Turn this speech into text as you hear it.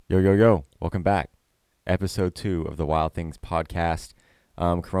Yo, yo, yo, welcome back. Episode 2 of the Wild Things podcast.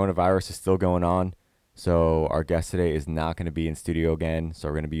 Coronavirus is still going on, so our guest today is not going to be in studio again. So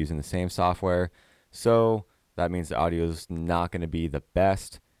we're going to be using the same software. So that means the audio is not going to be the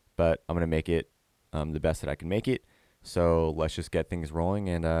best, but I'm going to make it the best that I can make it. So let's just get things rolling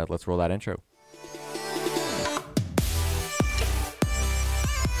and let's roll that intro.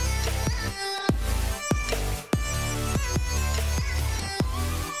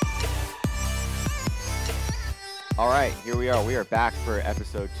 All right, here we are. We are back for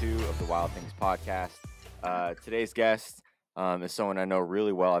episode 2 of the Wild Things podcast. Today's guest is someone I know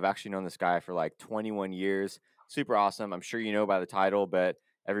really well. I've actually known this guy for like 21 years. Super awesome. I'm sure you know by the title, but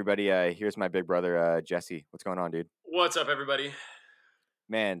everybody, here's my big brother, Jesse. What's going on, dude? What's up, everybody?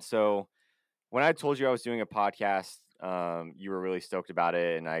 Man, so when I told you I was doing a podcast, you were really stoked about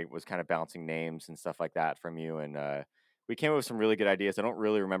it, and I was kind of bouncing names and stuff like that from you, and we came up with some really good ideas. I don't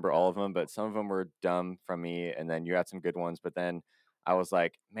really remember all of them, but some of them were dumb from me, and then you had some good ones. But then I was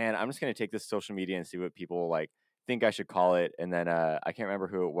like, man, I'm just gonna take this social media and see what people like think I should call it. And then I can't remember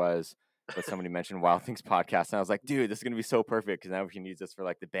who it was, but somebody mentioned Wild Things podcast, and I was like, dude, this is gonna be so perfect because now we can use this for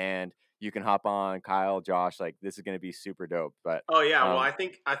like the band. You can hop on, Kyle, Josh, like this is gonna be super dope. But Oh yeah, well, um, I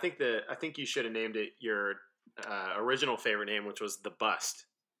think you should have named it your original favorite name, which was the Bust.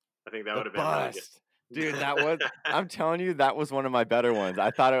 I think that The would have been really bust. Dude, good. that was I'm telling you, that was one of my better ones.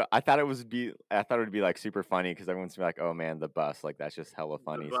 I thought it would be like super funny because everyone's gonna be like, oh man, the bust. Like that's just hella The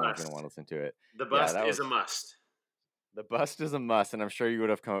funny. Someone's gonna want Bust. to listen to it. The Yeah, Bust that is was a must. the bust is a must, and I'm sure you would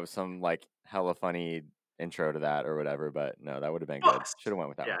have come up with some like hella funny intro to that or whatever, but no, that would have been good. Should Bust. have went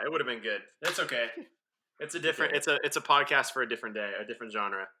with that Yeah, one. it would have been good. It's okay. It's a It's different. okay. It's a podcast for a different day, a different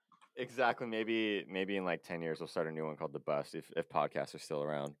genre. Exactly. Maybe in like 10 years we'll start a new one called the bust if podcasts are still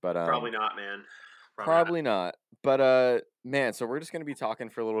around. But Probably not, man. Probably not. probably not. But man, so we're just gonna be talking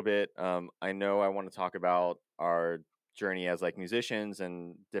for a little bit. I know I want to talk about our journey as like musicians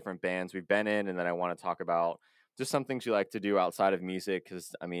and different bands we've been in, and then I want to talk about just some things you like to do outside of music,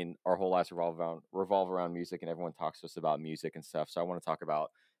 because I mean our whole lives revolve around music, and everyone talks to us about music and stuff. So I want to talk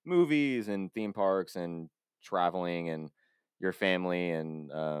about movies and theme parks and traveling and your family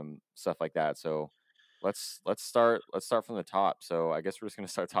and stuff like that. So let's start from the top. So I guess we're just gonna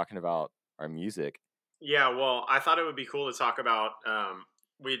start talking about our music. Yeah, well, I thought it would be cool to talk about.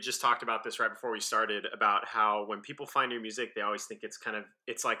 We had just talked about this right before we started about how when people find your music, they always think it's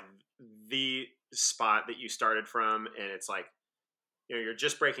like the spot that you started from, and it's like you're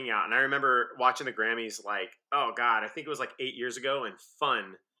just breaking out. And I remember watching the Grammys, like, oh god, I think it was like 8 years ago, and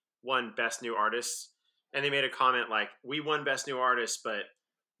Fun won Best New Artist, and they made a comment like, "We won Best New Artist, but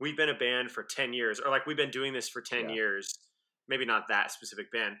we've been a band for 10 years, or like we've been doing this for ten Yeah. years." Maybe not that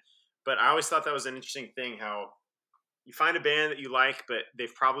specific band, but I always thought that was an interesting thing how you find a band that you like, but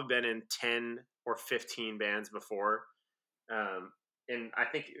they've probably been in 10 or 15 bands before. Um, and I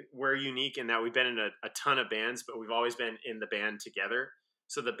think we're unique in that we've been in a ton of bands, but we've always been in the band together.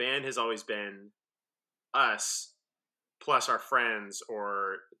 So the band has always been us plus our friends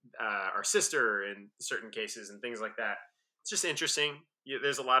or our sister in certain cases and things like that. It's just interesting.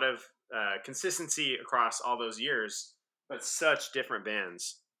 There's a lot of consistency across all those years, but such different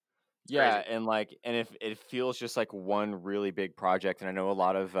bands. It's Yeah, crazy. and if it feels just like one really big project, and I know a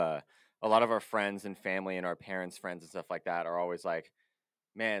lot of our friends and family and our parents' friends and stuff like that are always like,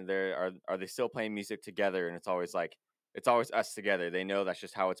 man, are they still playing music together? And it's always us together. They know that's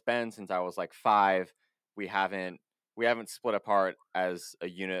just how it's been since I was like 5. We haven't we haven't split apart as a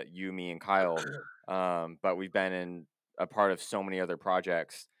unit, you, me, and Kyle. But we've been in a part of so many other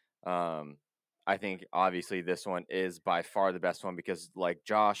projects. Um, I think obviously this one is by far the best one because like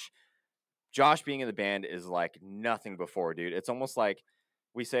Josh being in the band is like nothing before, dude. It's almost like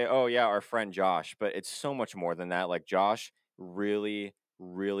we say, "Oh yeah, our friend Josh," but it's so much more than that. Like Josh really,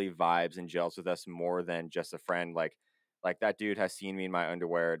 really vibes and gels with us more than just a friend. Like that dude has seen me in my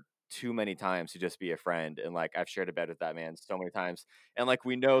underwear too many times to just be a friend, and like I've shared a bed with that man so many times, and like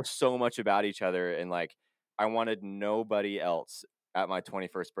we know so much about each other, and like I wanted nobody else at my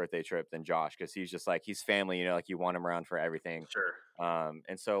 21st birthday trip than Josh because he's just like he's family, like you want him around for everything. Sure.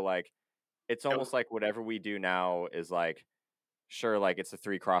 And so like it's almost like whatever we do now is like sure like it's the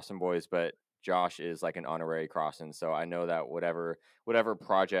three Crossan boys, but Josh is like an honorary Crossan. So I know that whatever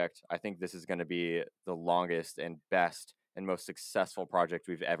project, I think this is going to be the longest and best and most successful project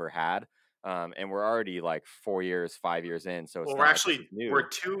we've ever had. And we're already like 4 years, 5 years in, so Well, it's we're not like this is actually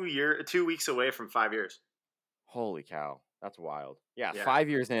we're new. 2 weeks away from 5 years. Holy cow, that's wild. Yeah, Yeah. 5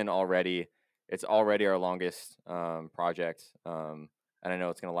 years in already. It's already our longest project, and I know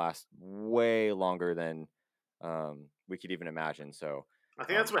it's going to last way longer than we could even imagine. So I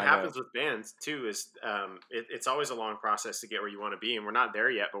think that's what I know. happens with bands too. Is it's always a long process to get where you want to be, and we're not there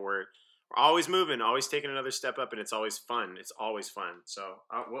yet, but we're always moving, always taking another step up, and it's always fun. It's always fun. So,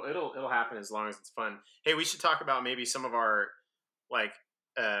 well, it'll happen as long as it's fun. Hey, we should talk about maybe some of our like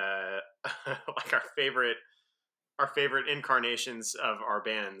uh like our favorite incarnations of our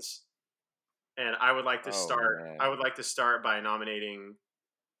bands. And I would like to Oh start. I man. would like to start by nominating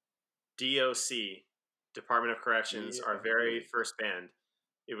DOC, Department of Corrections, our very DOC. first band.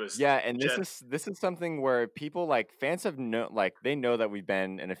 It was Yeah, and this just is this is something where people like fans have like they know that we've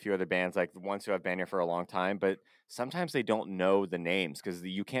been in a few other bands, like the ones who have been here for a long time, but sometimes they don't know the names because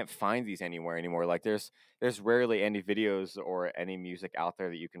you can't find these anywhere anymore. Like there's rarely any videos or any music out there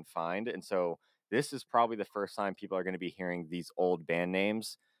that you can find, and so this is probably the first time people are going to be hearing these old band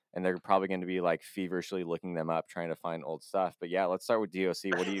names, and they're probably going to be like feverishly looking them up, trying to find old stuff. But yeah, let's start with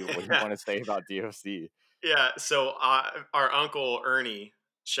DOC. What do you want to say about DOC? yeah. So our uncle Ernie,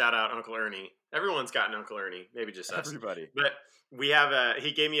 shout out Uncle Ernie. Everyone's got an Uncle Ernie, maybe just us. Everybody. But we have a.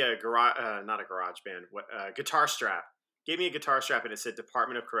 He gave me a garage, not a garage band, guitar strap. Gave me a guitar strap, and it said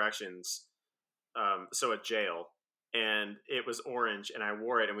Department of Corrections, so a jail, and it was orange, and I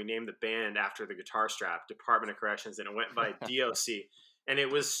wore it, and we named the band after the guitar strap, Department of Corrections, and it went by DOC, and it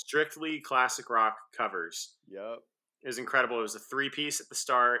was strictly classic rock covers. Yep. It was incredible. It was a three-piece at the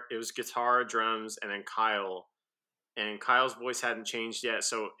start. It was guitar, drums, and then Kyle. And Kyle's voice hadn't changed yet,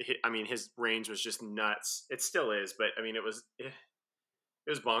 so I mean, his range was just nuts. It still is, but I mean, it was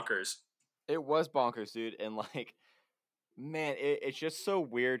bonkers. It was bonkers, dude, and like, man, it's just so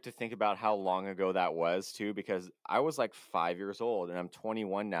weird to think about how long ago that was too, because I was like 5 years old and I'm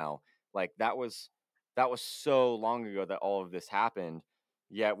 21 now. Like that was so long ago that all of this happened.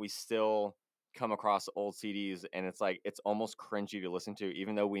 Yet we still come across old CDs, and it's like it's almost cringy to listen to,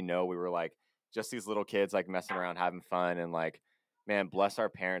 even though we know we were like just these little kids like messing around, having fun, and like, man, bless our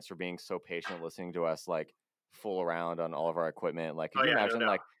parents for being so patient, listening to us like fool around on all of our equipment. Like, Oh could you yeah, no imagine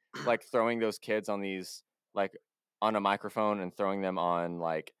doubt. like throwing those kids on these like on a microphone and throwing them on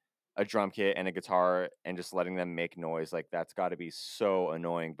like a drum kit and a guitar and just letting them make noise? Like that's got to be so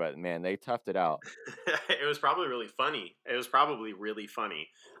annoying, but man, they toughed it out. It was probably really funny. It was probably really funny.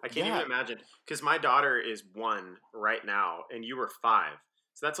 I can't even Yeah. imagine because my daughter is 1 right now, and you were 5,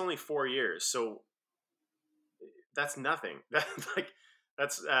 so that's only 4 years. So that's nothing. Like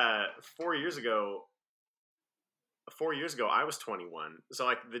that's 4 years ago. 4 years ago, I was 21. So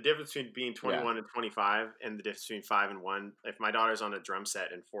like the difference between being Yeah. 21 and 25, and the difference between 5 and 1. If my daughter's on a drum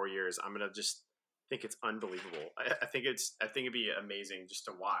set in 4 years, I'm gonna just think it's unbelievable. I think it'd be amazing just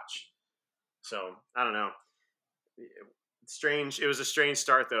to watch. So I don't know. Strange. It was a strange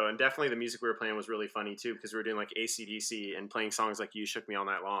start though, and definitely the music we were playing was really funny too because we were doing like AC/DC and playing songs like "You Shook Me All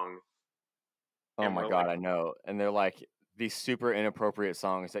Night Long," Oh and my we're like, god, I know. And they're like these super inappropriate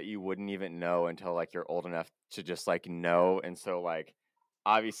songs that you wouldn't even know until like you're old enough to just like know. And so like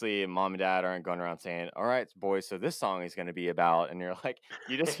obviously mom and dad aren't going around saying, "All right, boys, so this song is going to be about," and you're like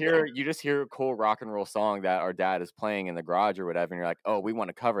you just hear a cool rock and roll song that our dad is playing in the garage or whatever, and you're like, "Oh, we want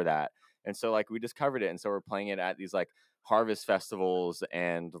to cover that." And so like we just covered it, and so we're playing it at these like harvest festivals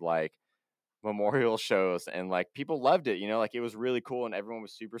and like memorial shows, and like people loved it, like it was really cool, and everyone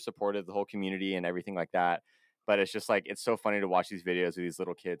was super supportive, the whole community and everything like that. But it's just like it's so funny to watch these videos of these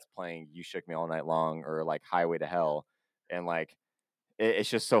little kids playing "You Shook Me All Night Long" or like "Highway to Hell," and like it's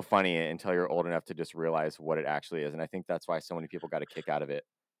just so funny until you're old enough to just realize what it actually is, and I think that's why so many people got a kick out of it.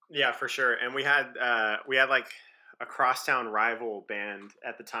 yeah, for sure. And we had like a crosstown rival band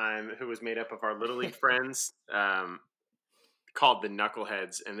at the time who was made up of our little league friends, called the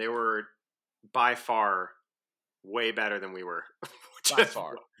Knuckleheads, and they were by far way better than we were. by Just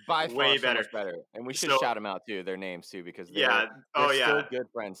far by far way so better. much better, and we should So shout them out too, their names too, because they're yeah, they're oh still yeah, good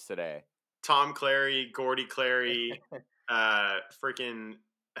friends today. Tom Clary, Gordy Clary, freaking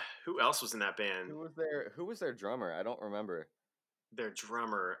who else was in that band? Who was their drummer? I don't remember. Their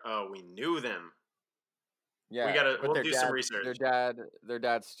drummer. Oh, we knew them. Yeah, but We'll their do some dad, their research. dad, their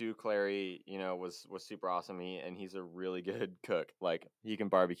dad, Stu Clary, was super awesome. And he's a really good cook. Like he can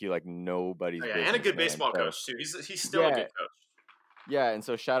barbecue like Oh, nobody's yeah, and a business, good man. baseball So coach too. He's still a yeah, good coach. yeah. And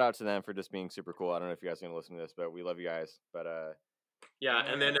so shout out to them for just being super cool. I don't know if you guys are gonna listen to this, but we love you guys. But Yeah,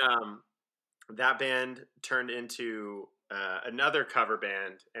 and then man, that band turned into another cover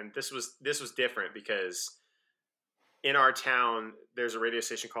band, and this was different because in our town there's a radio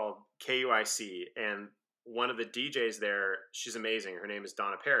station called KUIC, and one of the DJs there, she's amazing. Her name is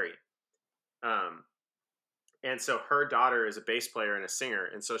Donna Perry, um, and so her daughter is a bass player and a singer,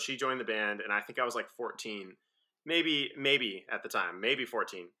 and so she joined the band, and I think I was like 14, maybe at the time, maybe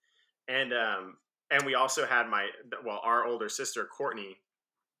 14, and we also had our older sister Courtney.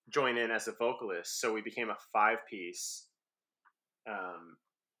 join in as a vocalist. So we became a 5-piece.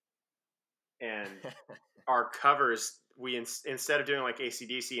 And our covers, instead of doing like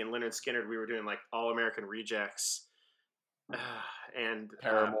AC/DC and Leonard Skinner, we were doing like All American Rejects and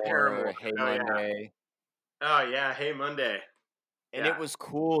Paramore. Paramore, Hey Oh yeah, Monday. oh yeah. Hey Monday. And Yeah, it was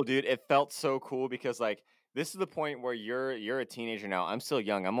cool, dude. It felt so cool because like this is the point where you're a teenager now. I'm still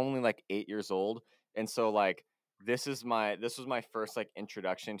young. I'm only like 8 years old. And so like this was my first like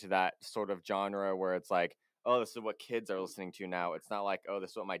introduction to that sort of genre where it's like, oh, this is what kids are listening to now. It's not like, oh,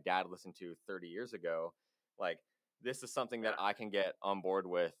 this is what my dad listened to 30 years ago. Like this is something that yeah, I can get on board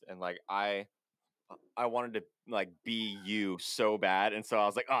with. And like I wanted to like be you so bad, and so I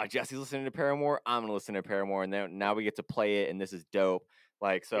was like, "Oh, Jesse's listening to Paramore. I'm gonna listen to Paramore." And then now we get to play it, and this is dope.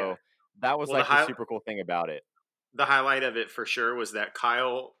 Like, yeah. so that was Well, like the super cool thing about it. the highlight of it for sure was that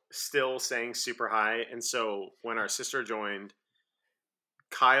Kyle still sang super high, and so when our sister joined,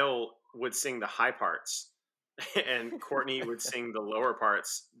 Kyle would sing the high parts, and Courtney would sing the lower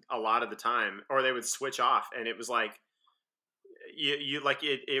parts a lot of the time, or they would switch off, and it was like you like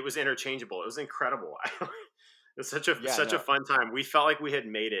it was interchangeable. It was incredible. It was Yeah, such a no, fun time. We felt like we had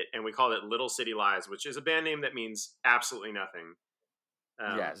made it, and we called it Little City Lies, which is a band name that means absolutely nothing,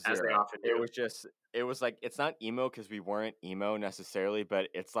 yeah, as they zero. often It do. was just, it was like it's not emo because we weren't emo necessarily, but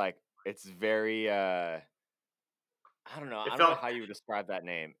it's like it's very. It I don't know felt how you would describe that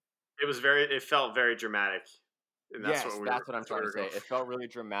name. it felt very dramatic, and Yes, that's what I'm that's what trying we to were say. going It for. felt really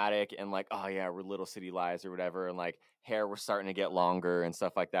dramatic and like, oh yeah, we're Little City Lies or whatever, and like hair was starting to get longer and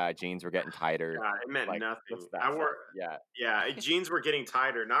stuff like that. Jeans were getting tighter, God, it meant like that's nothing. that stuff. Yeah. Yeah, jeans were getting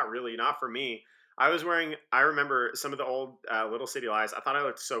tighter. Not really, not for me. I was wearing. I remember some of the old Little City Lies. I thought I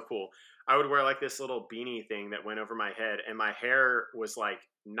looked so cool. I would wear like this little beanie thing that went over my head, and my hair was like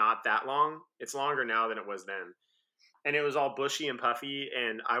not that long. It's longer now than it was then, and it was all bushy and puffy.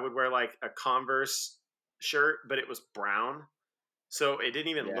 And I would wear like a Converse shirt, but it was brown, so it didn't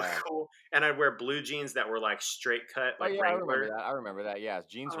even look Yeah. cool. And I'd wear blue jeans that were like straight cut, Oh like yeah, I remember Wrangler. that. I remember that. Yeah,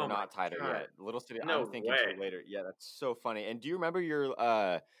 jeans were Oh my not tighter god, yet. Little City. I'm no thinking way! too later. Yeah, that's so funny. And do you remember your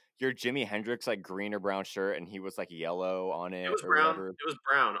Jimi Hendrix like green or brown shirt, and he was like yellow on It it was or brown. whatever? It was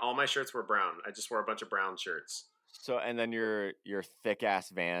brown. All my shirts were brown. I just wore a bunch of brown shirts. So and then your thick ass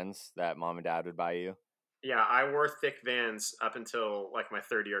Vans that mom and dad would buy you. Yeah, I wore thick Vans up until like my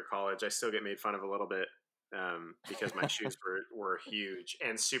third year of college. I still get made fun of a little bit because my shoes were huge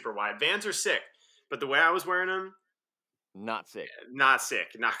and super wide. Vans are sick, but the way I was wearing them, Not sick. not sick,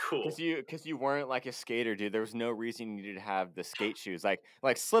 not cool. Cause you weren't like a skater, dude. There was no reason you needed to have the skate shoes. Like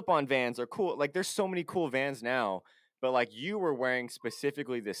slip-on Vans are cool. Like there's so many cool Vans now, but like you were wearing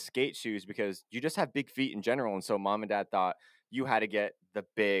specifically the skate shoes because you just have big feet in general, and so mom and dad thought you had to get the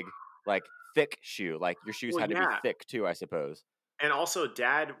big, like thick shoe. Like your shoes Well, had to be yeah, thick too, I suppose. and also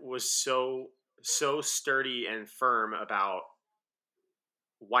Dad was so sturdy and firm about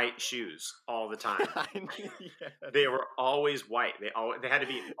white shoes all the time. Yes. They were always white. They had to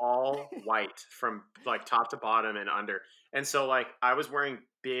be all white from like top to bottom and under. And so like I was wearing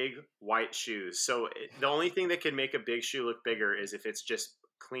big white shoes. So the only thing that could make a big shoe look bigger is if it's just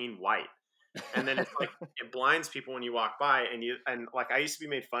clean white. And then it's like it blinds people when you walk by and like I used to be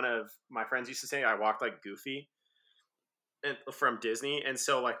made fun of. My friends used to say I walked like Goofy and from Disney. And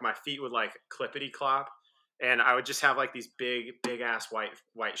so like my feet would like clippity clop and I would just have like these big ass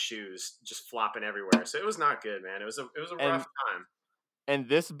white shoes just flopping everywhere. So it was not good, man. It was a rough and time. and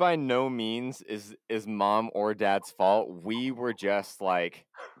this by no means is mom or dad's fault. We were just like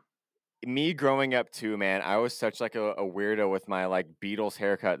me growing up too, man. I was such like a weirdo with my like Beatles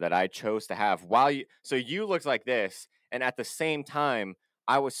haircut that I chose to have. So you looked like this, and at the same time,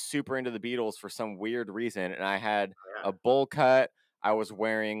 I was super into the Beatles for some weird reason, and I had Yeah. a bowl cut. I was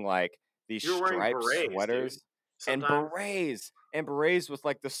wearing like these You were wearing striped berets, dude. sweaters Sometimes. and berets with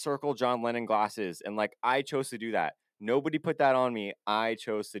like the circle John Lennon glasses, and like I chose to do that. Nobody put that on me. I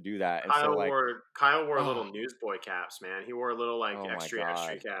chose to do that, and so like, Kyle wore oh, little newsboy caps, man. He wore little like oh my extra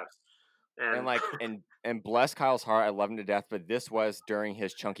god. caps. And And like and bless Kyle's heart, I love him to death, but this was during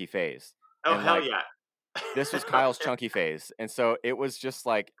his chunky phase. oh And hell like yeah. this was Kyle's chunky phase. And so it was just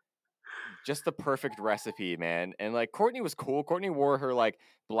like just the perfect recipe, man. And like Courtney was cool. Courtney wore her like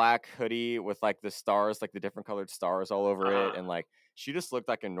black hoodie with like the stars, like the different colored stars all over Uh-huh. it. And like she just looked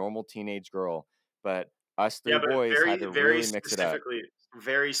like a normal teenage girl. But us three Yeah, but boys had to really mix it up.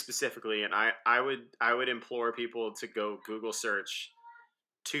 very specifically, and I would implore people to go Google search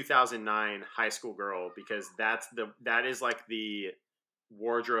 2009 high school girl because that is like the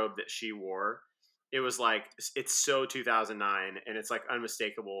wardrobe that she wore. It was like it's so 2009 and it's like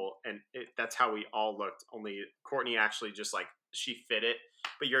unmistakable and that's how we all looked. Only Courtney actually just like she fit it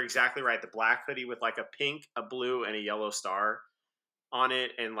But you're exactly right. The black hoodie with like a pink, a blue, and a yellow star on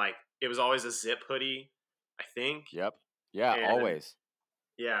it, and like it was always a zip hoodie, I think. Yep. Yeah, And always.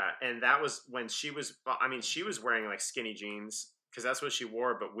 yeah, and that was when she was. I mean, she was wearing like skinny jeans because that's what she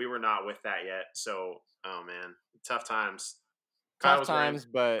wore, but we were not with that yet. So, oh man, tough times. Kyle Tough was wearing times,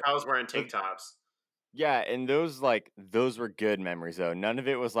 but Kyle was wearing but tank tops. yeah, and those were good memories though. None of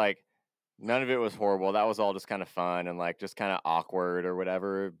it was horrible. That was all just kind of fun and like just kind of awkward or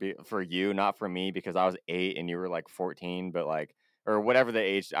whatever for you, not for me because I was 8 and you were like 14, but like or whatever the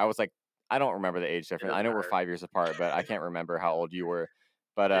age. I was like I don't remember the age It difference. I doesn't know we're matter. 5 years apart, but I can't remember how old you were.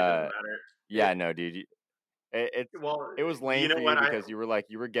 But It doesn't matter. yeah, no, dude. Well, It was you lame know for you what? because you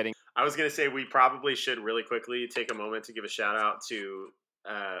were getting I was gonna say we probably should really quickly take a moment to give a shout out to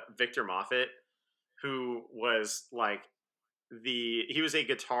Victor Moffat, who was like he was a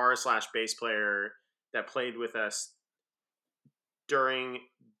guitar slash bass player that played with us during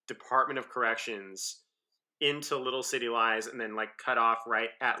Department of Corrections into Little City Lies and then like cut off right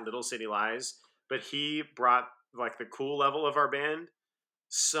at Little City Lies. But he brought like the cool level of our band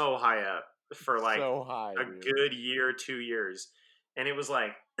so high up for like so high, a dude. good year, 2 years. And it was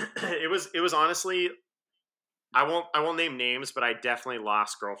like it was honestly I won't name names, but I definitely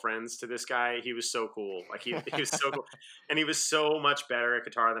lost girlfriends to this guy. He was so cool. Like he was so cool. And he was so much better at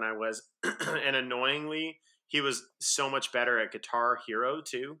guitar than I was. And annoyingly, he was so much better at Guitar Hero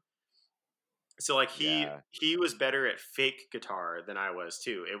too. So like Yeah. he was better at fake guitar than I was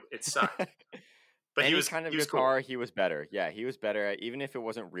too. It sucked. But he Any was kind of he was cool. guitar, he was better. Yeah, he was better at even if it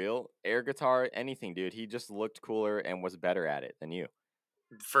wasn't real air guitar, anything, dude. He just looked cooler and was better at it than you.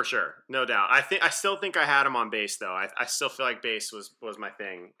 For sure. No doubt. I still think I had him on bass though. I still feel like bass was my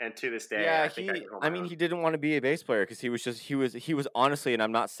thing. And to this day Yeah, I think I can hold I my mean, own. he didn't want to be a bass player because he was honestly, and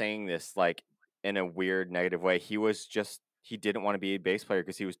I'm not saying this like in a weird negative way. He didn't want to be a bass player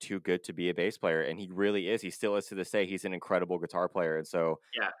because he was too good to be a bass player, and he really is. He still is to this day. He's an incredible guitar player, and so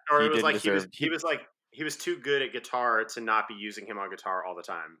Yeah. Or he it was didn't like deserve he was too good at guitar to not be using him on guitar all the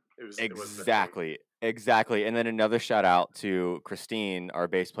time. It was the thing. Exactly. Exactly. And then another shout out to Christine, our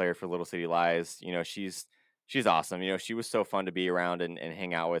bass player for Little City Lies. You know, she's awesome. You know, she was so fun to be around and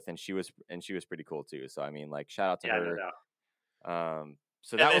hang out with, and she was pretty cool too. So I mean, like shout out to Yeah, no her. doubt.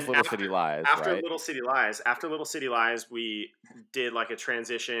 So And that was then Little City Lies, right? After Little City Lies, we did like a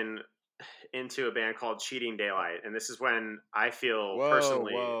transition into a band called Cheating Daylight, and this is when I feel Whoa,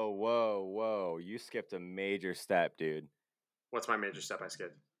 personally, whoa, whoa, whoa. You skipped a major step, dude. what's my major step I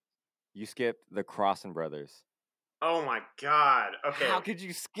skipped? You skipped the Crossan Brothers. Oh my god. Okay, How could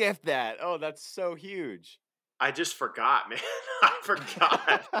you skip that? Oh, that's so huge. I just forgot, man. I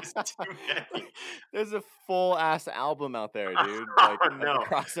forgot. There's too many. There's a full ass album out there, dude. Like Oh of the no.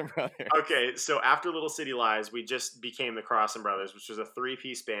 Crossan Brothers. Okay, so after Little City Lies, we just became the Crossan Brothers, which was a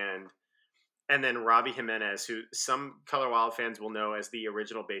three-piece band. And then Robbie Jimenez, who some Color Wild fans will know as the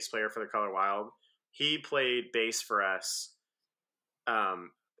original bass player for the Color Wild, he played bass for us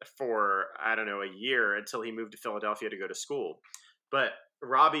um, for, I don't know, a year until he moved to Philadelphia to go to school. But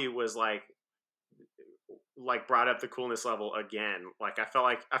Robbie was like brought up the coolness level again. Like I feel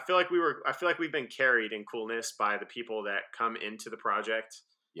like we've been carried in coolness by the people that come into the project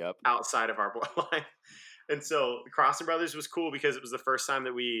Yep. outside of our bloodline. And so Crossan Brothers was cool because it was the first time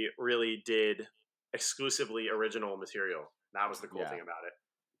that we really did exclusively original material. That was the cool Yeah. thing about it.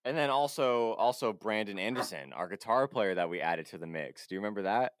 And then also Brandon Anderson, our guitar player that we added to the mix. Do you remember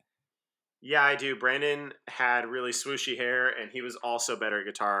that? Yeah, I do. Brandon had really swooshy hair, and he was also better at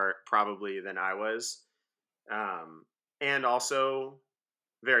guitar probably than I was. And also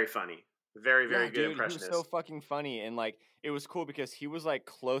very funny. Very, Yeah, very good dude, he was so impressionist. fucking funny and like it was cool because he was like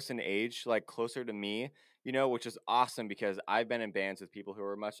close in age, like closer to me, you know, which is awesome because I've been in bands with people who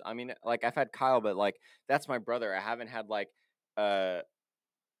are much I mean, like I've had Kyle, but like that's my brother. I haven't had like uh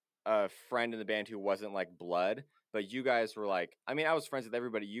a friend in the band who wasn't like blood, but you guys were like, I mean, I was friends with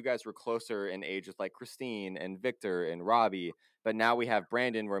everybody. You guys were closer in age with like Christine and Victor and Robbie, but now we have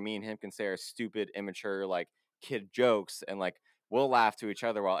Brandon where me and him can say our stupid, immature, like kid jokes and like we'll laugh to each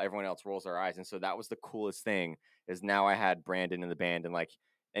other while everyone else rolls their eyes. And so that was the coolest thing is now I had Brandon in the band and like,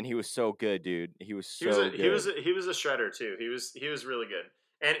 and he was so good, dude. He was He was so a he good. was a, he was a shredder too. He was really good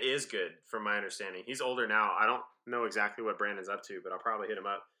and is good from my understanding. He's older now. I don't know exactly what Brandon's up to, but I'll probably hit him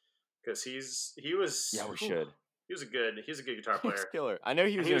up because he was Yeah, we whew, should. he's a good guitar He was player killer. I know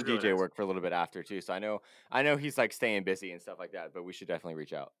he and was he doing was really DJ nice. work for a little bit after too. So I know he's like staying busy and stuff like that, but we should definitely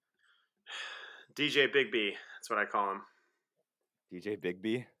reach out. DJ Big B, that's what I call him. DJ Big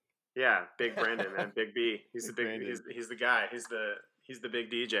B. Yeah, Big Brandon, man, Big B. He's the Big big Brandon. he's the guy. He's the big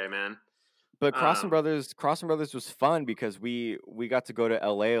DJ, man. But Um, Crossing Brothers was fun because we got to go to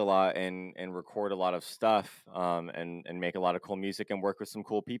LA a lot and record a lot of stuff, and make a lot of cool music and work with some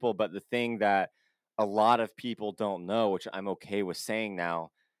cool people. But the thing that a lot of people don't know, which I'm okay with saying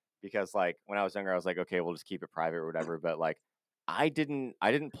now, because like when I was younger, I was like, okay, we'll just keep it private or whatever. But like I didn't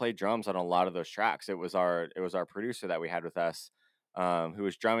play drums on a lot of those tracks. It was our producer that we had with us, who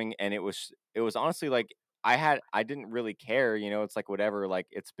was drumming, and it was honestly like I didn't really care, you know, it's like whatever, like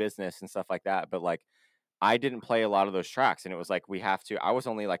it's business and stuff like that. But like I didn't play a lot of those tracks, and it was like we have to. I was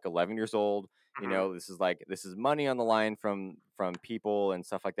only like 11 years old. You mhm. know, this is money on the line from people and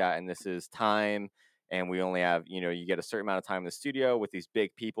stuff like that, and this is time. And we only have, you know, you get a certain amount of time in the studio with these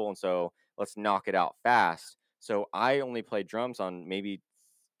big people, and so let's knock it out fast. So I only played drums on maybe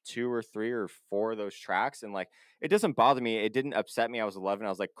two or three or four of those tracks, and like it doesn't bother me. It didn't upset me. I was 11. I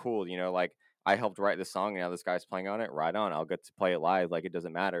was like, cool, you know, like I helped write the song, and now this guy's playing on it. Right on. I'll get to play it live. Like it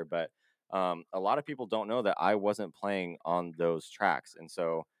doesn't matter. But a lot of people don't know that I wasn't playing on those tracks, and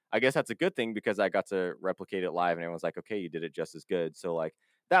so I guess that's a good thing because I got to replicate it live, and everyone's like, okay, you did it just as good. So like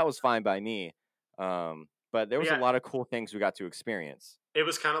that was fine by me. But there was a Yeah, lot of cool things we got to experience. it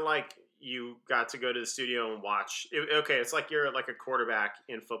was kind of like you got to go to the studio and watch. Okay, it's like you're like a quarterback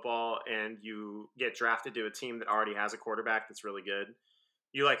in football, and you get drafted to a team that already has a quarterback that's really good.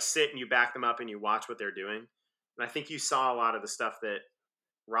 You like sit and you back them up and you watch what they're doing. And I think you saw a lot of the stuff that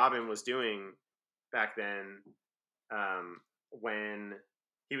Robin was doing back then, when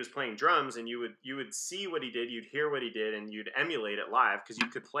he was playing drums, and you would see what he did, you'd hear what he did, and you'd emulate it live because you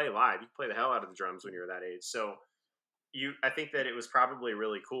could play live. You could play the hell out of the drums when you were that age. So I think that it was probably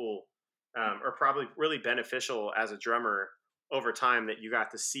really cool, or probably really beneficial as a drummer over time that you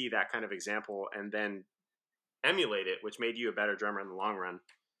got to see that kind of example and then emulate it, which made you a better drummer in the long run.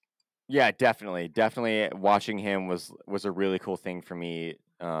 Yeah, definitely. Definitely watching him was a really cool thing for me.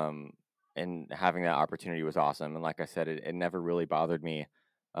 And having that opportunity was awesome. And like I said, it never really bothered me.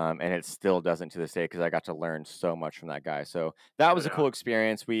 And it still doesn't to this day because I got to learn so much from that guy. So that No was a doubt. cool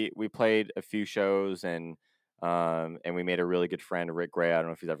experience. We played a few shows and we made a really good friend, Rick Gray. I don't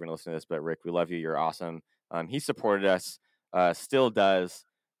know if he's ever gonna listen to this, but Rick, we love you. You're awesome. He supported us, still does.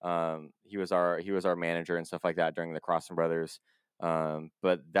 He was our manager and stuff like that during the Crossing Brothers,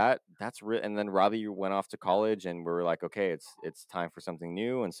 but that's real. And then Robbie went off to college, and we were like, okay, it's time for something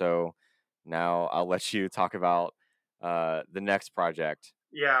new. And so now I'll let you talk about the next project.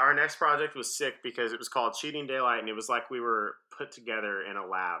 Yeah, our next project was sick because it was called Cheating Daylight, and it was like we were put together in a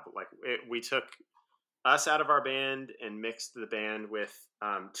lab. We took us out of our band and mixed the band with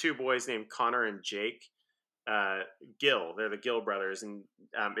two boys named Connor and Jake uh, Gill. They're the Gill brothers, and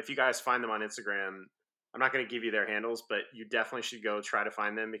if you guys find them on Instagram, I'm not going to give you their handles, but you definitely should go try to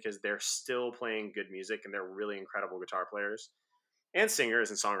find them because they're still playing good music and they're really incredible guitar players and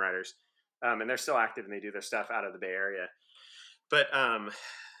singers and songwriters. And they're still active and they do their stuff out of the Bay Area. But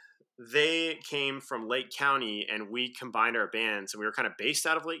they came from Lake County and we combined our bands and we were kind of based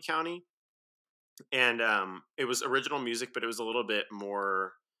out of Lake County. And it was original music, but it was a little bit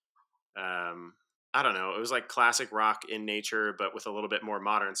more, um, I don't know, it was like classic rock in nature, but with a little bit more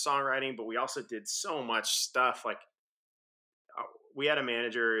modern songwriting. But we also did so much stuff. Uh, we had a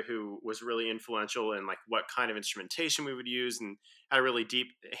manager who was really influential in like what kind of instrumentation we would use and had a really deep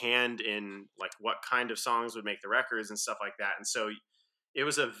hand in like what kind of songs would make the records and stuff like that. And so it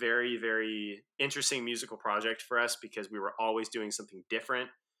was a very, very interesting musical project for us because we were always doing something different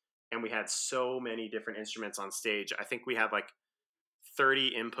and we had so many different instruments on stage. I think we had like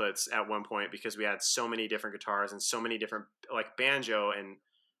 30 inputs at one point because we had so many different guitars and so many different like banjo and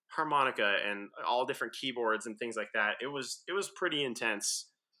harmonica and all different keyboards and things like that. It was pretty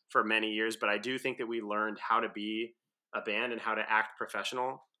intense for many years, but I do think that we learned how to be a band and how to act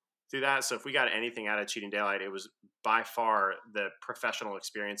professional through that. So if we got anything out of Cheating Daylight, it was by far the professional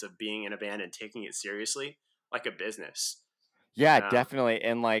experience of being in a band and taking it seriously like a business. Yeah, Um, definitely.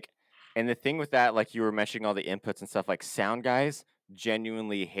 And like, and the thing with that, like you were mentioning all the inputs and stuff, like sound guys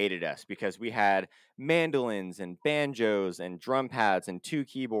genuinely hated us because we had mandolins and banjos and drum pads and two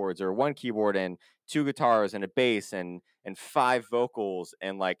keyboards or one keyboard and two guitars and a bass and five vocals.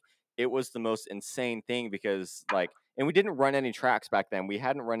 And like it was the most insane thing because like, and we didn't run any tracks back then. We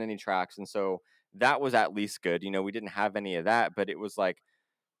hadn't run any tracks. And so that was at least good. You know, we didn't have any of that, but it was like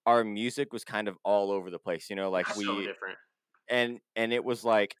our music was kind of all over the place, you know, like so different. and it was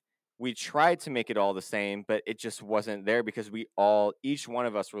like we tried to make it all the same, but it just wasn't there because we all each one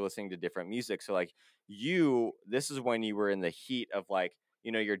of us were listening to different music. So like this is when you were in the heat of like,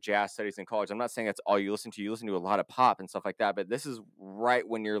 you know, your jazz studies in college. I'm not saying that's all you listen to. You listen to a lot of pop and stuff like that, but this is right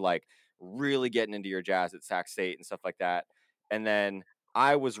when you're like really getting into your jazz at Sac State and stuff like that. And then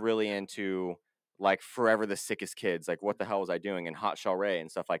I was really into like Forever the Sickest Kids, like what the hell was I doing, and Hot Shell Ray and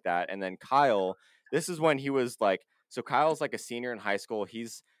stuff like that. And then Kyle, this is when he was like, so Kyle's like a senior in high school.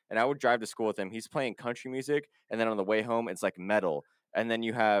 And I would drive to school with him. He's playing country music, and then on the way home, it's like metal. And then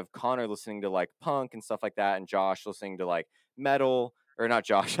you have Connor listening to like punk and stuff like that, and Josh listening to like metal, or not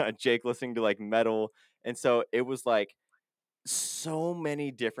Josh, Jake listening to like metal. And so it was like so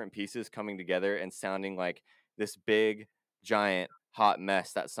many different pieces coming together and sounding like this big, giant, hot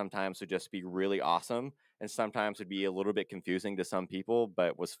mess that sometimes would just be really awesome and sometimes would be a little bit confusing to some people,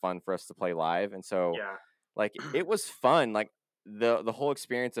 but was fun for us to play live. And so, Yeah. like, it was fun. Like the whole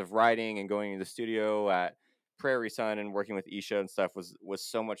experience of writing and going to the studio at Prairie Sun and working with Isha and stuff was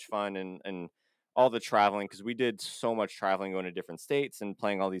so much fun, and all the traveling, because we did so much traveling, going to different states and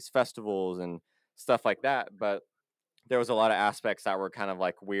playing all these festivals and stuff like that. But there was a lot of aspects that were kind of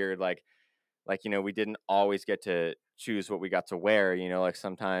like weird, we didn't always get to choose what we got to wear, like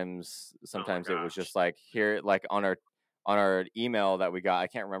Oh my sometimes it was gosh. just like here, like on our email that we got. I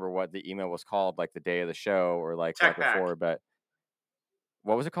can't remember what the email was called, like the day of the show or like right Tech Pack. before, but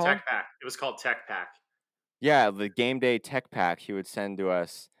what was it called? Tech Pack. It was called Tech Pack. Yeah, the game day tech pack he would send to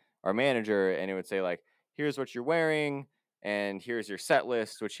us, our manager, and it would say like, "Here's what you're wearing, and here's your set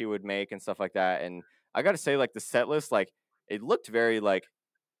list," which he would make and stuff like that. And I got to say, like the set list, like it looked very like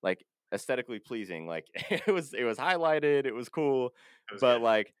aesthetically pleasing. Like it was highlighted, it was cool, It was but good.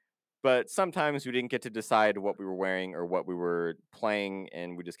 like but sometimes we didn't get to decide what we were wearing or what we were playing,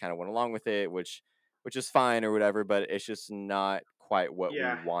 and we just kind of went along with it, which is fine or whatever. But it's just not quite what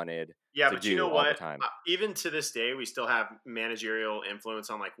we Yeah. wanted Yeah, to but you do know all the what? time. Even to this day, we still have managerial influence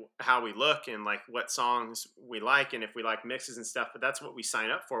on like how we look and like what songs we like and if we like mixes and stuff. But that's what we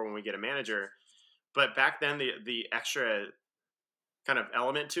sign up for when we get a manager. But back then, the extra kind of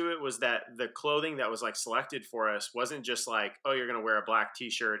element to it was that the clothing that was like selected for us wasn't just like, oh, you're gonna wear a black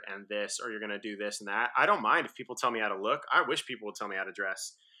T-shirt and this, or you're gonna do this and that. I don't mind if people tell me how to look. I wish people would tell me how to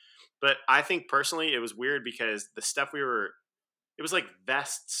dress. But I think personally, it was weird because the stuff it was like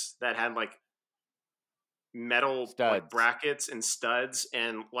vests that had like metal like Studs. brackets and studs,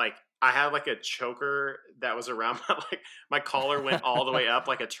 and like I had like a choker that was around my like my collar went all the way up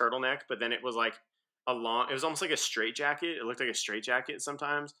like a turtleneck, but then it was like it was almost like a straight jacket. It looked like a straight jacket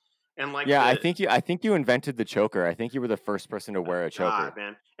sometimes. And like Yeah, the I think you invented the choker. I think you were the first person to wear a God, choker.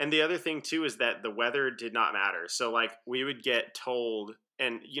 man. And the other thing too is that the weather did not matter. So like we would get told,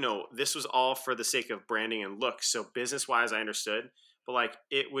 and this was all for the sake of branding and look. So business wise, I understood, but like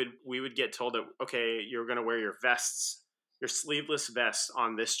we would get told that okay, you're going to wear your sleeveless vests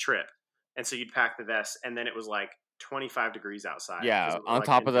on this trip, and so you'd pack the vest, and then it was like 25 degrees outside because Yeah, we were on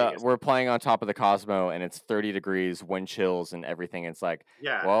like top in of the Vegas. we're playing on top of the Cosmo, and it's 30 degrees, wind chills and everything. It's like,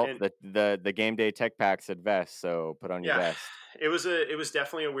 Yeah, well, and the game day tech pack said vest, so put on your yeah, vest. it was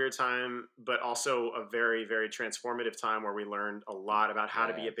definitely a weird time, but also a very very transformative time where we learned a lot about how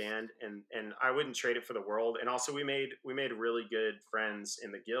to be a Yes. band, and I wouldn't trade it for the world. And also we made really good friends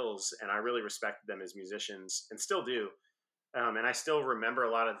in the Gills, and I really respected them as musicians and still do. And I still remember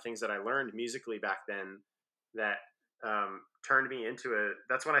a lot of the things that I learned musically back then that turned me into a.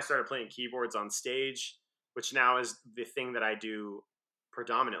 That's when I started playing keyboards on stage, which now is the thing that I do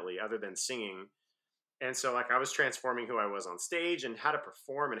predominantly, other than singing. And so like I was transforming who I was on stage and how to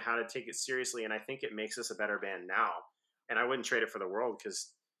perform and how to take it seriously. And I think it makes us a better band now. And I wouldn't trade it for the world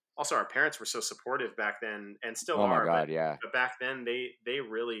because also our parents were so supportive back then and still Oh my are. But god, yeah. back then they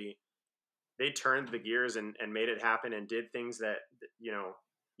really they turned the gears and made it happen and did things that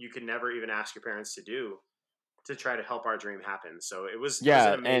you could never even ask your parents to do to try to help our dream happen. So it was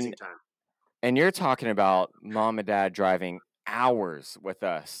an Yeah, amazing time. and you're talking about mom and dad driving hours with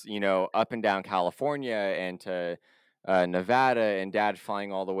us, up and down California and to Nevada, and dad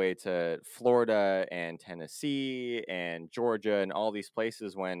flying all the way to Florida and Tennessee and Georgia and all these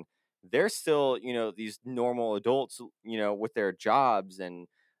places when they're still, these normal adults, with their jobs and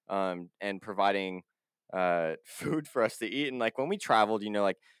providing food for us to eat. And like when we traveled,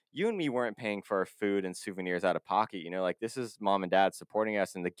 like you and me weren't paying for our food and souvenirs out of pocket, like this is mom and dad supporting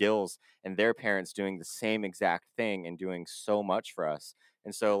us, and the Gills and their parents doing the same exact thing and doing so much for us.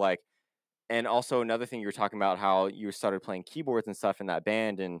 And so like, and also another thing, you were talking about how you started playing keyboards and stuff in that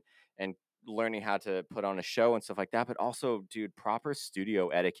band, and learning how to put on a show and stuff like that. But also, dude, proper studio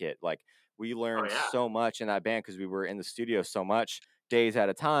etiquette. Like we Oh learned yeah. so much in that band because we were in the studio so much days at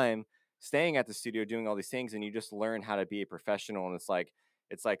a time, staying at the studio doing all these things, and you just learn how to be a professional. And it's like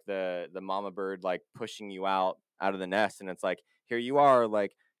the mama bird like pushing you out of the nest, and it's like here you are,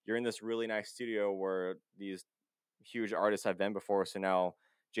 like you're in this really nice studio where these huge artists have been before. So now,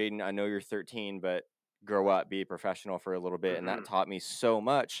 Jaden, I know you're 13, but grow up, be a professional for a little bit, and that Hmm. taught me so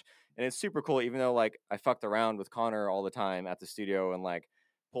much. And it's super cool, even though like I fucked around with Connor all the time at the studio and like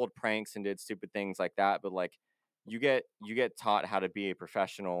pulled pranks and did stupid things like that. But like you get taught how to be a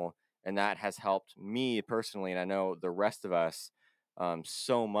professional, and that has helped me personally, and I know the rest of us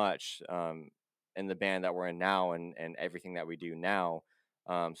so much in the band that we're in now and everything that we do now.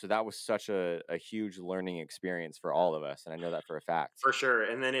 So that was such a huge learning experience for all of us, and I know that for a fact. For sure.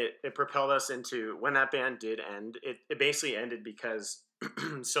 And then it propelled us into when that band did end, it basically ended because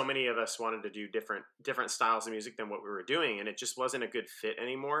so many of us wanted to do different styles of music than what we were doing, and it just wasn't a good fit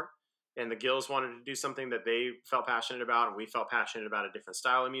anymore. And the Gills wanted to do something that they felt passionate about, and we felt passionate about a different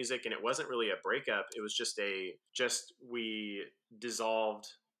style of music. And it wasn't really a breakup. It was just we dissolved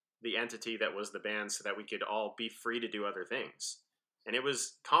the entity that was the band so that we could all be free to do other things. And it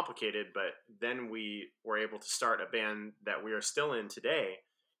was complicated, but then we were able to start a band that we are still in today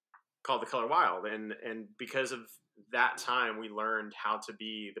called The Color Wild. And because of that time, we learned how to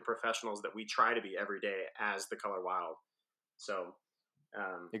be the professionals that we try to be every day as The Color Wild. So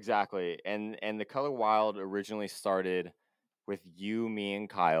Exactly. And the Color Wild originally started with you, me, and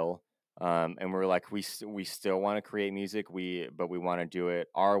Kyle. And we were like, we still want to create music, but we want to do it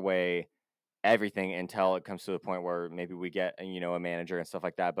our way, everything until it comes to the point where maybe we get a manager and stuff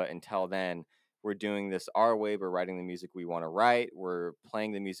like that. But until then, we're doing this our way. We're writing the music we want to write. We're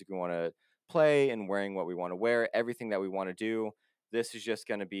playing the music we want to play and wearing what we want to wear. Everything that we want to do. This is just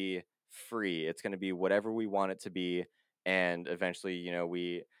going to be free. It's going to be whatever we want it to be. And eventually,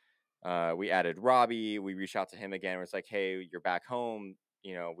 we added Robbie. We reached out to him again. It's like, hey, you're back home.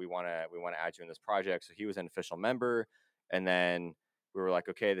 We want to add you in this project. So he was an official member, and then we were like,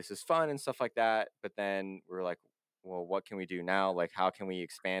 okay, this is fun and stuff like that. But then we were like, well, what can we do now? Like, how can we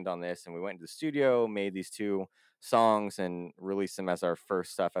expand on this? And we went into the studio, made these 2 songs, and released them as our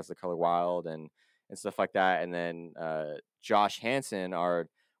first stuff as the Color Wild and stuff like that. And then Josh Hansen, our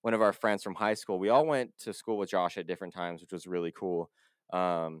one of our friends from high school, we all went to school with Josh at different times, which was really cool.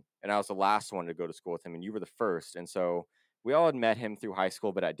 And I was the last one to go to school with him, and you were the first. And so we all had met him through high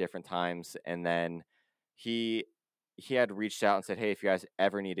school, but at different times. And then he he had reached out and said, "Hey, if you guys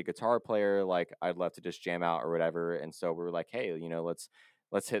ever need a guitar player, like I'd love to just jam out or whatever." And so we were like, "Hey,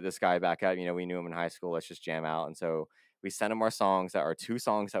 let's hit this guy back up. We knew him in high school. Let's just jam out." And so we sent him our songs, that are 2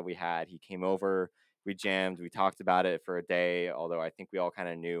 songs that we had. He came over, we jammed, we talked about it for a day. Although I think we all kind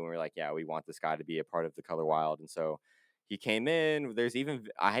of knew, and we were like, "Yeah, we want this guy to be a part of the Color Wild." And so he came in.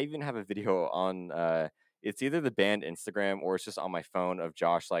 I even have a video on it's either the band Instagram or it's just on my phone of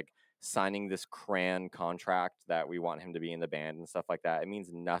Josh like signing this crayon contract that we want him to be in the band and stuff like that. It means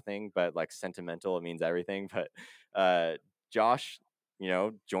nothing, but like sentimental, it means everything. But uh Josh,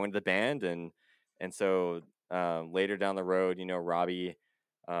 joined the band, and so later down the road, Robbie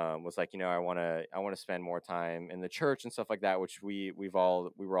was like, I want to spend more time in the church and stuff like that, which we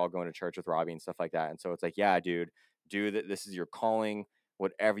were all going to church with Robbie and stuff like that. And so it's like, yeah, dude, do that. This is your calling.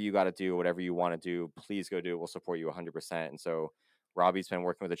 Whatever you got to do, whatever you want to do, please go do it. We'll support you 100%. And so Robbie's been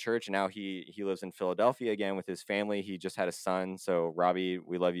working with the church, and now he lives in Philadelphia again with his family. He just had a son. So Robbie,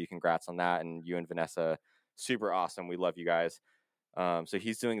 we love you. Congrats on that. And you and Vanessa, super awesome. We love you guys. So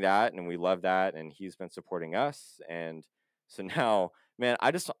he's doing that, and we love that, and he's been supporting us. And so now, man, I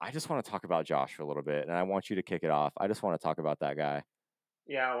just want to talk about Josh for a little bit, and I want you to kick it off. I just want to talk about that guy.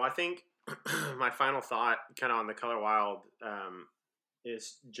 yeah, well, I think my final thought, kind of on the Color Wild,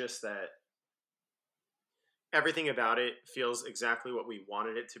 is just that everything about it feels exactly what we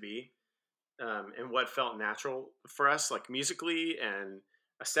wanted it to be, and what felt natural for us, like musically and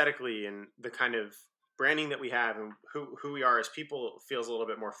aesthetically, and the kind of branding that we have and who we are as people feels a little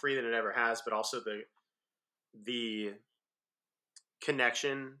bit more free than it ever has. But also the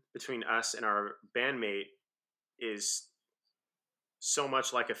connection between us and our bandmate is so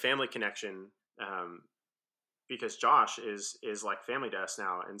much like a family connection, um, because Josh is like family to us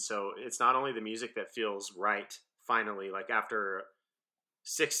now. And so it's not only the music that feels right finally, like after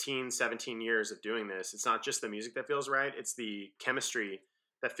 16, 17 years of doing this, it's not just the music that feels right, it's the chemistry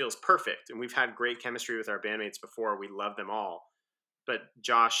that feels perfect. And we've had great chemistry with our bandmates before. We love them all. But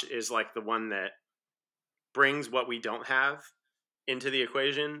Josh is like the one that brings what we don't have into the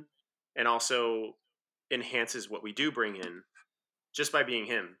equation, and also enhances what we do bring in just by being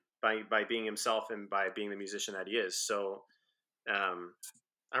him, by being himself, and by being the musician that he is. So um,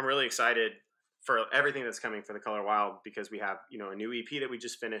 I'm really excited for everything that's coming for the Color Wild, because we have a new EP that we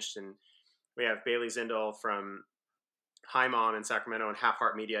just finished, and we have Bailey Zindel from High Mom in Sacramento and Half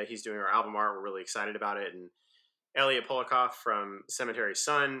Heart Media. He's doing our album art. We're really excited about it. And Elliot Polikoff from Cemetery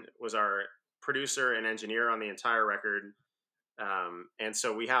Sun was our producer and engineer on the entire record. And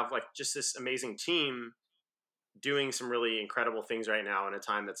so we have like just this amazing team doing some really incredible things right now in a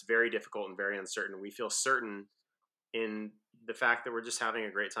time that's very difficult and very uncertain. We feel certain in the fact that we're just having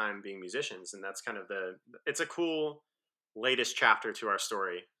a great time being musicians, and that's kind of it's a cool latest chapter to our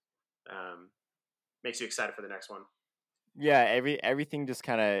story. Um, Makes you excited for the next one. Yeah, everything just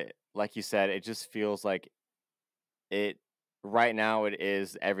kind of like you said, it just feels like it right now it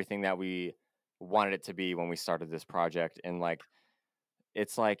is everything that we wanted it to be when we started this project. And like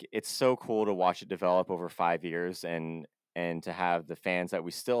it's so cool to watch it develop over 5 years, and to have the fans that we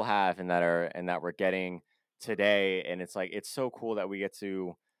still have and that we're getting today. And it's like it's so cool that we get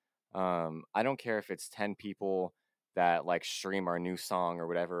to I don't care if it's 10 people that like stream our new song or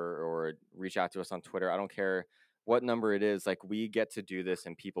whatever, or reach out to us on Twitter. I don't care what number it is. Like we get to do this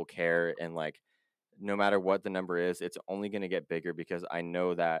and people care, and like no matter what the number is, it's only going to get bigger because I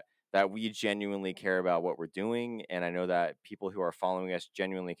know that we genuinely care about what we're doing, and I know that people who are following us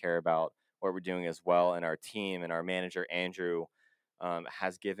genuinely care about what we're doing as well. And our team and our manager Andrew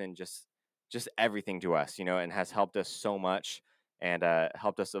has given just everything to us, and has helped us so much, and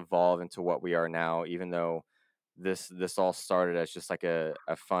helped us evolve into what we are now. Even though this all started as just like a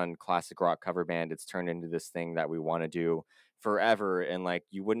fun classic rock cover band, it's turned into this thing that we want to do forever. And like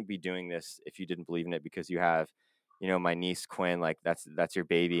you wouldn't be doing this if you didn't believe in it, because you have my niece Quinn, like that's your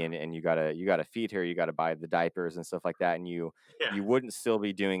baby, and you gotta feed her, you gotta buy the diapers and stuff like that, and Yeah, you wouldn't still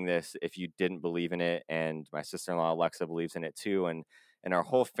be doing this if you didn't believe in it. And my sister-in-law Alexa believes in it too, and our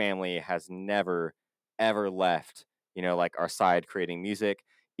whole family has never ever left like our side creating music,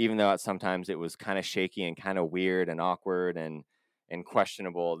 even though sometimes it was kind of shaky and kind of weird and awkward and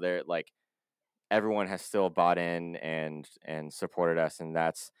questionable. They're like everyone has still bought in and supported us, and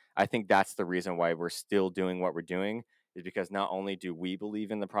I think that's the reason why we're still doing what we're doing, is because not only do we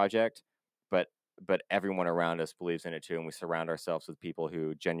believe in the project, but everyone around us believes in it too, and we surround ourselves with people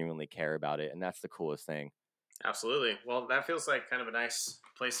who genuinely care about it, and that's the coolest thing. absolutely. Well, that feels like kind of a nice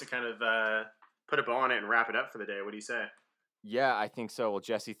place to kind of put a bow on it and wrap it up for the day. What do you say? Yeah, I think so. Well,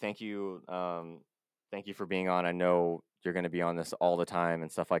 Jesse, thank you for being on. I know you're going to be on this all the time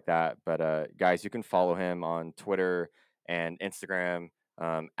and stuff like that. But guys, you can follow him on Twitter and Instagram,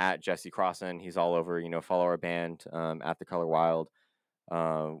 at Jesse Crossan. He's all over. Follow our band, at The Color Wild.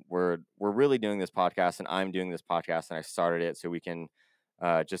 We're really doing this podcast, and I'm doing this podcast, and I started it so we can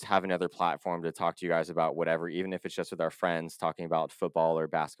just have another platform to talk to you guys about whatever, even if it's just with our friends talking about football or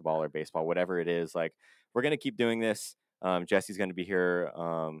basketball or baseball, whatever it is. Like we're gonna keep doing this. Jesse's going to be here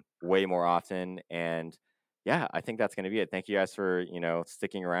way more often, and yeah, I think that's going to be it. Thank you guys for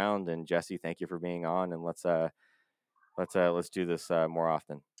sticking around, and Jesse, thank you for being on. And let's do this more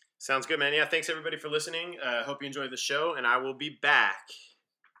often. Sounds good, man. Yeah, thanks everybody for listening. Hope you enjoyed the show, and I will be back.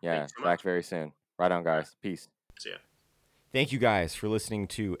 Thank Yeah, you so back much. very soon. Right on, All right. guys. Peace. See ya. Thank you guys for listening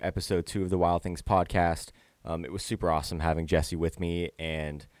to episode 2 of the Wild Things podcast. It was super awesome having Jesse with me,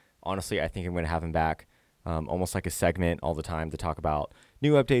 and honestly, I think I'm going to have him back almost like a segment all the time to talk about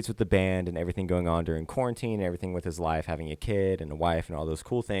new updates with the band and everything going on during quarantine, and everything with his life, having a kid and a wife and all those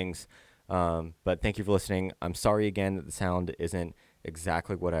cool things. But thank you for listening. I'm sorry again that the sound isn't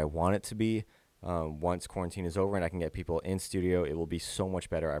exactly what I want it to be. Once quarantine is over and I can get people in studio, it will be so much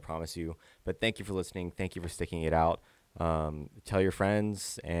better, I promise you. But thank you for listening. Thank you for sticking it out. Tell your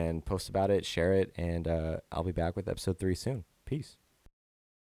friends and post about it, share it, and I'll be back with episode 3 soon. Peace.